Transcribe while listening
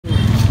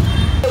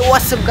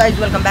what's up guys,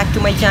 welcome back to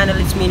my channel.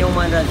 It's me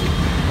Nauman Raazi.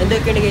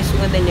 എന്തൊക്കെയുണ്ട് guys,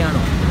 സുഖം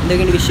തന്നെയാണോ?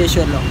 എന്തൊക്കെയുണ്ട്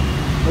വിശേഷമല്ലോ?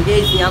 Okay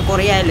guys, ഞാൻ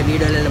കുറേ ആയല്ലോ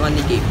വീഡിയോയിലെല്ലാം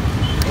വന്നിട്ട്.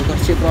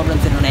 കുറച്ച്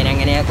പ്രോബ്ലംസ് ഉണ്ടായിരുന്നു,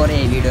 അങ്ങനെ കുറേ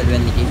വീഡിയോയിൽ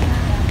വന്നിട്ട്.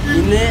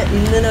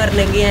 ഇന്ന്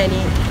പറഞ്ഞെങ്കിൽ ഞാൻ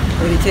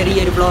ഒരു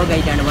ചെറിയൊരു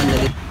വ്ളോഗായിട്ടാണ്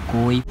വന്നത്.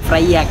 കോഴി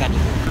ഫ്രൈ ആക്കാൻ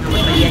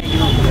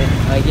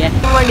ഓക്കെ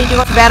വേണ്ടിയിട്ട്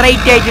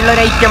വെറൈറ്റി ആയിട്ടുള്ള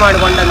ഒരു ഐറ്റമാണ്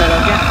കൊണ്ടുവന്നത്.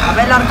 ഓക്കെ,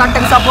 അപ്പോൾ എല്ലാവരും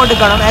കട്ടൻ സപ്പോർട്ട്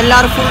എടുക്കണം,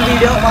 എല്ലാവരും ഫുൾ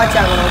വീഡിയോ വാച്ച്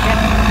ആക്കണം. ഓക്കെ,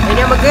 ഇനി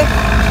നമുക്ക്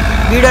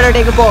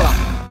വീഡിയോയിലോട്ടേക്ക് പോകാം.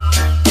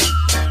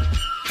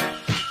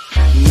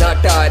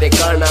 നാട്ടാരെ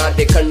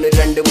കാണാതെ കണ്ണ്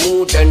രണ്ട്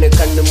മൂട്ടണ്,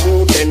 കണ്ണ്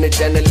മൂട്ടണ്,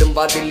 ജനലും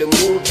വാതിലും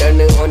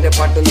മൂട്ടണ്. ഓന്റെ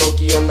പാട്ട്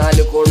നോക്കി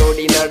ഒന്നാല്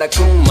കോണോടി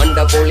നടക്കും, മണ്ട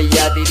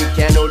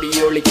പൊളിയാതിരിക്കാൻ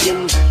ഓടിയൊളിക്കും.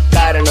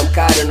 കാരണം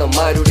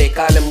ആരുടെ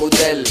കാലം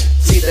മുതൽ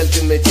ചിതൽ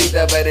തിന്ന്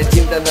ചിതവരെ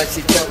ചിന്ത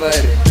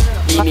നശിച്ചവർ.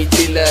 ഇനി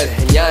ചിലർ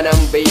ഞാൻ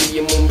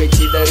അമ്പെയ്യും മുമ്പേ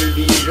ചിതറി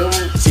വീഴും,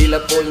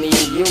 ചിലപ്പോൾ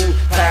നീയും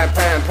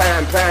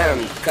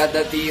കഥ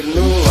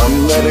തീർന്നു.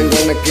 പമ്പരം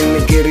കണക്കിന്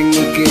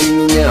കിറങ്ങി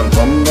കിറങ്ങി ഞാൻ,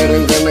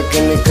 പമ്പരം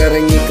കണക്കിന്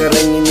കറങ്ങി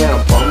കറങ്ങി ഞാൻ,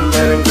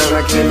 പമ്പരം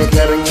കണക്കിന്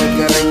കറങ്ങി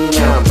കറങ്ങി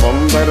ഞാൻ,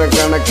 പമ്പര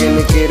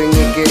കണക്കിന്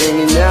കിറങ്ങി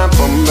കിറങ്ങി ഞാൻ,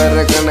 പമ്പര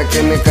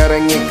കണക്കിന്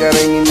കറങ്ങി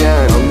കറങ്ങി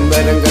ഞാൻ,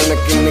 പമ്പരം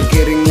കണക്കിന്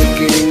കിറങ്ങി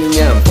കിറങ്ങി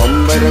ഞാൻ,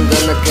 പമ്പരം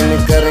കണക്കിന്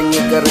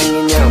കറങ്ങി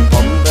കറങ്ങി ഞാൻ,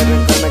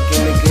 പമ്പരം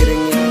കണക്കിന് കിറങ്ങി.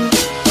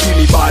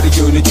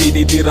 പാറിയൊരു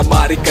ചിരി നിറം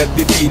മാറി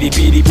കത്തി തിരി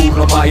പിരി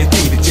പൂർണ്ണമായ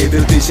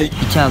തിരിച്ചെതിർ ദിശ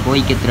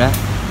കോഴിക്കെത്ര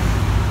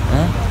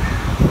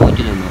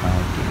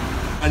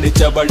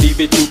അണിച്ച വഴി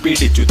വെച്ചു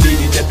പിടിച്ചു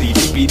തിരിച്ച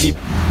തിരി പിരി.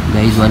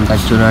 ഗൈസ്, വൻ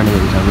കച്ചവടമാണ്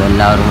ഗൈസ്. അപ്പോൾ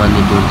എല്ലാവരും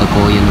വന്നിട്ട് ഇവിടുത്തെ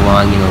കോഴി ഒന്ന്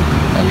വാങ്ങി നോക്കും,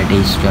 നല്ല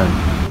ടേസ്റ്റാണ്.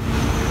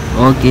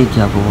 ഓക്കെ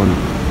പോകുന്നു.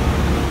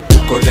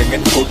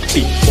 കൊരങ്ങൻ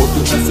കൊട്ടി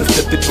ഒട്ടുന്ന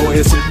സിസ്റ്റത്തിൽ പോയ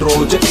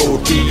സിട്രോജൻ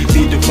ഓട്ടി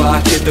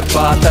തിരുവാറ്റത്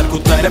പാത്താൽ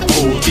കുത്തര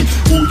പോതി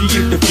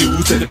ഉരിയിട്ട്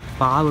ഫ്യൂസൽ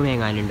പാവ്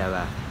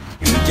മേങ്ങാനുണ്ടാവുക.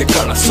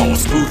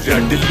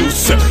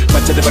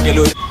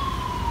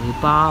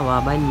 പാവ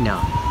ബന്ന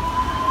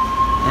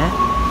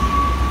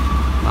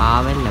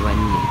പാവല്ല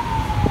ബന്ന.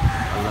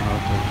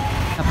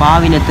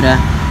 പാവിനെത്ര?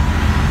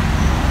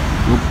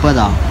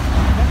 30.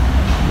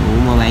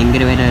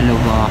 ഭയങ്കര വിലയല്ലോ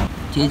പാ.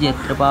 ചേച്ചി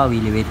എത്ര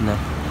പാവില്ലേ വരുന്ന?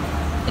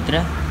 എത്ര?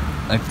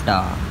 8.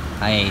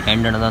 അയേ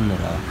 2 തന്നോ.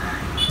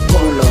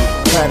 കുളം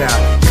കര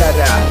കര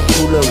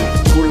കുളം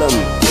കുളം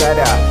കര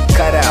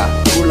കര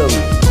കുളം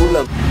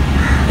കുളം.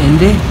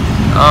 എന്ത്?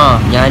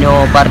 ഞാനോ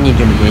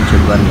പറഞ്ഞിട്ടുണ്ട്,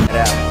 ചേച്ചിയോട് പറഞ്ഞു.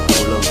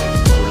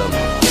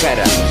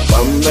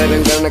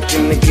 പമ്പരം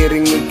കണക്കിന്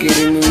കിറങ്ങി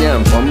കിറങ്ങി ഞാൻ,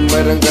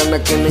 പമ്പരം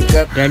കണക്കിന്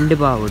 2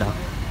 പാവിട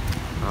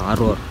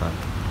 6 ഉറപ്പാണ്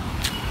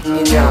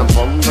ഞാൻ,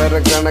 പമ്പര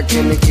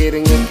കണക്കിന്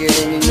കിറങ്ങി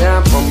കിറങ്ങി ഞാൻ,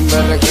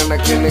 പമ്പര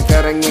കണക്കിന്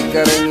കറങ്ങി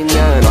കറങ്ങി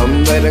ഞാൻ,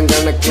 പമ്പരം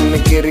കണക്കിന്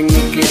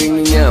കിറങ്ങി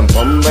കിറങ്ങി ഞാൻ,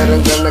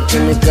 പമ്പരം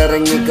കണക്കിന്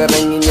കറങ്ങി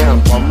കറങ്ങി ഞാൻ,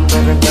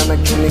 പമ്പരം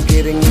കണക്കിന്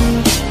കിറങ്ങി.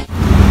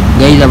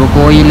 ഗൈസ്, അപ്പോൾ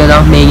കോഴിയില്ലതാ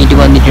മേങ്ങിട്ട്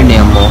വന്നിട്ടുണ്ട്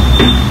അമ്മോ.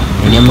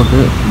 ഇനി നമുക്ക്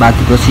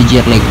ബാക്കി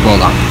പ്രൊസീജിയറിലേക്ക്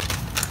പോകാം.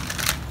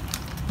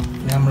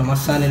 നമ്മൾ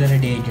മസാല എല്ലാം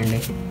റെഡി ആയിട്ടുണ്ട്.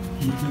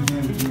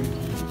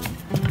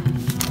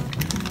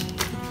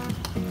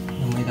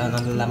 നമ്മളിതാ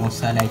നല്ല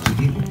മസാല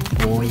ആക്കിയിട്ട്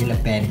കോഴിയെല്ലാം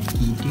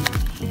പെരക്കിയിട്ട്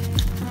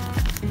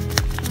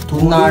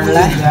തിന്നാനുള്ള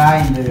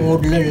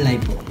മൂഡിലുള്ള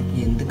ഇപ്പോൾ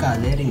എന്ത്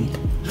കഥ ഇറങ്ങി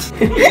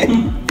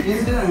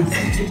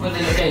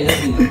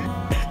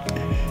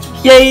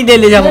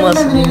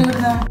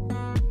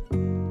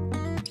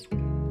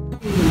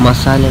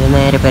മസാല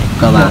നേരെ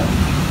പെരക്കവാ.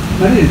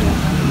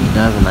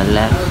 ഇതാകും നല്ല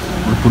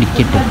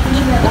പിടിച്ചിട്ട്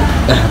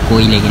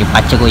കോയിലേക്ക്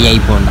പച്ച കോയി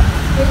പോണ്ട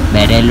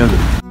വരെയല്ലോണ്ട്.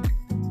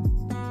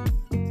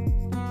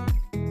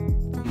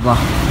 വാ,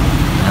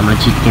 നമ്മൾ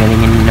ചിക്കൻ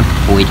ഇങ്ങനെ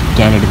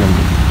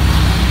പൊരിക്കാനിടുന്നുണ്ട്.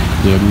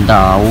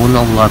 എന്താവും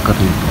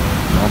നോക്കാറില്ല,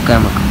 നോക്കാം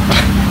നമുക്ക്.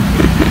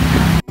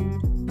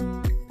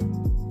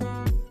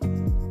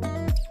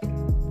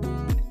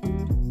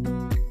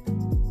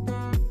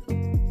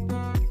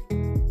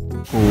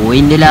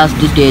 കോയിൻ്റെ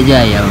ലാസ്റ്റ് സ്റ്റേജ്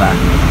ആയവ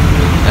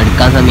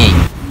എടുക്കാൻ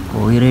സമയമായി.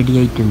 കോഴി റെഡി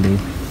ആയിട്ടുണ്ട്.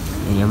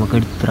 ഇനി നമുക്ക്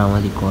എടുത്താൽ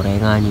മതി. കുറേ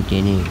കാണിട്ട്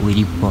അതിന്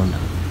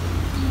ഒരിപ്പുണ്ടാവും.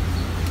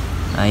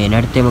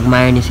 അതിനടുത്ത് നമുക്ക്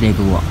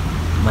മയണീസിലേക്ക് പോവാം.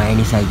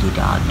 മയണീസ്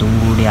ആക്കിയിട്ട് അതും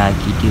കൂടി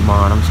ആക്കിയിട്ട്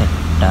വേണം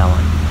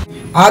സെറ്റാവാൻ.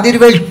 ആദ്യം ഒരു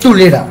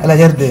വെളുത്തുള്ളി ഇടാം, അല്ല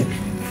ചെറുത്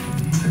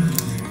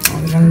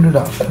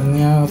രണ്ടിടാം.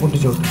 ഞാൻ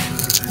പൊട്ടിച്ചോ.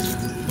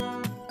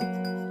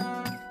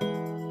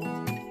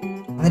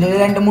 അതിൽ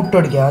 2 മുട്ട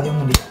അടിക്കുക. ആദ്യം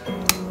ഒന്നും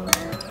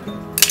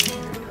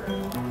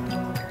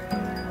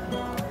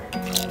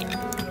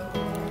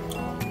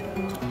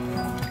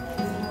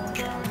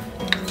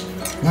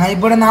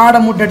ഞാനിപ്പോൾ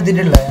നാടൻ മുട്ട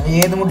എടുത്തിട്ടില്ല,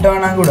 ഏത് മുട്ട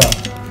വേണം കൂടാ.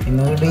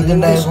 പിന്നെ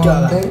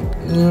ഇതുണ്ടായതുകൊണ്ട്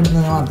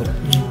ഇടുന്നത് മാത്രം.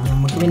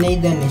 നമുക്ക് പിന്നെ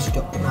ഇത് തന്നെ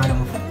ഇഷ്ടം, നാടൻ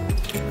മുട്ട.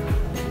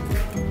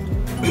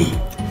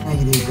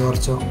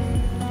 കുറച്ചോ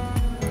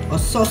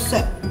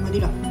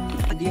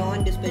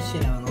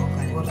സ്പെഷ്യലാണ്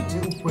നോക്കാൻ. കുറച്ച്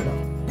ഉപ്പിടാം.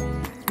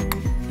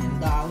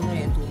 എന്താവുന്ന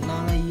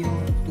തിന്നാളയ്യോ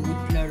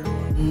തൂറ്റിലുള്ളൂ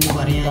എന്ന്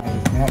പറയാൻ.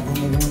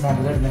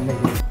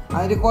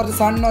 അതിൽ കുറച്ച്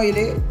സൺ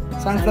ഓയില്,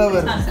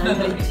 സൺഫ്ലവർ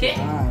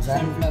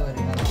സൺഫ്ലവർ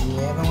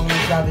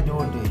അതിട്ട്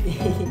പോട്ട്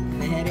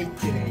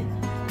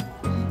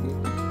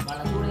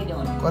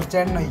കുറച്ച്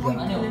എണ്ണ ഒഴിക്കാം.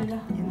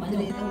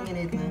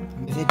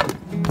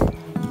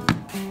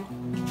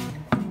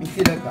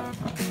 മിക്സിയിലേക്കാം.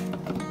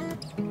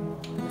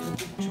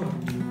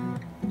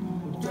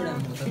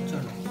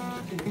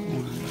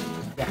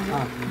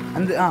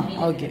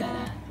 ഓക്കെ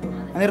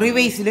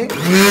റിവൈസിൽ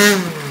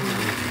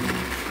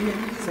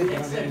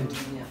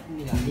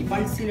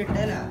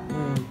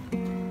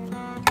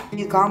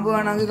ഈ കാമ്പ്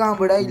വേണമെങ്കിൽ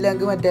കാമ്പ് ഇടാം,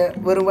 ഇല്ലെങ്കിൽ മറ്റേ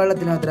വെറും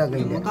വെള്ളത്തിന് മാത്രം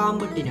ആക്കില്ല.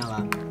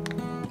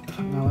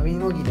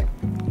 നോക്കിയില്ല.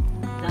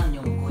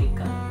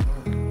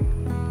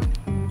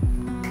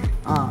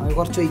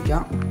 കുറച്ച്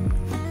ഒഴിക്കാം.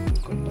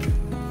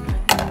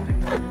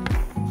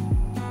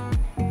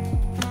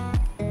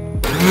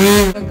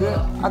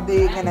 അത്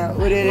ഇങ്ങനെ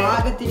ഒരു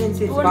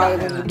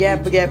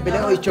ഗ്യാപ്പിൽ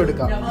ഒഴിച്ചു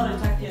കൊടുക്കാം.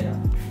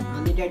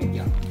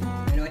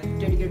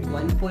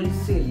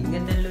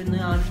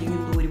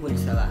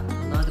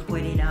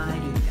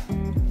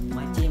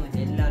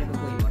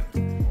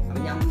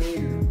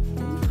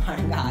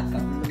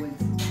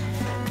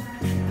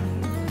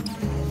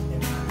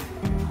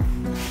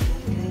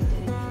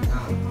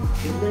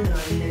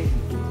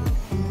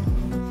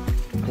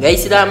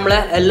 ഗൈസ് ഇതാ നമ്മളെ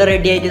എല്ലാം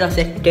റെഡി ആയിട്ട് ഇതാ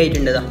സെറ്റ്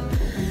ആയിട്ടുണ്ട്. ഇതാ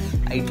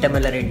ഐറ്റം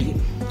എല്ലാം റെഡി.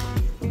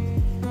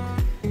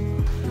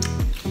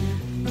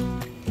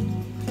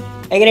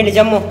 എങ്ങനെയുണ്ട്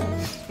ജമ്മു?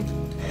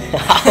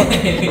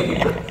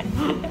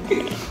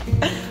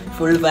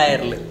 ഫുൾ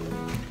ഫയറിൽ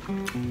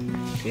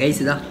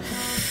ഗൈസ് ഇതാ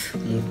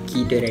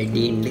മുക്കിയിട്ട് ഒരു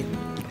അടിയുണ്ട്.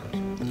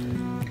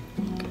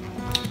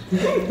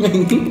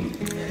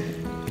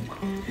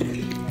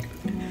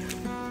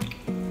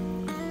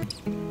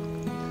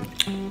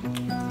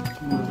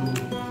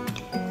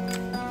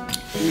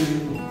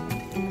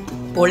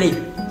 പൊളി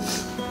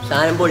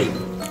സാധനം പൊളി.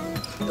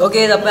 ഓക്കെ,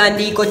 അപ്പോൾ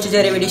എൻ്റെ ഈ കൊച്ചു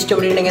ചെറിയ വീഡിയോ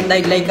ഇഷ്ടപ്പെട്ടിട്ടുണ്ടെങ്കിൽ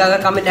എന്തായാലും ലൈക്ക് ആക്കുക,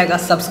 കമൻറ്റ് ആക്കുക,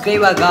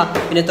 സബ്സ്ക്രൈബ് ആക്കുക,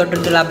 പിന്നെ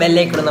തൊട്ടടുത്തുള്ള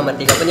ബെല്ലൈക്കൺ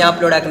അമർത്തിക്കുക. അപ്പോൾ ഞാൻ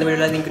അപ്ലോഡ് ആക്കുന്ന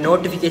വീഡിയോ നിങ്ങൾക്ക്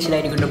നോട്ടിഫിക്കേഷൻ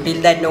ആയിരിക്കും. Till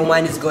that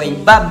Nauman is going.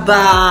 Bye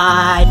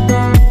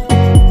bye.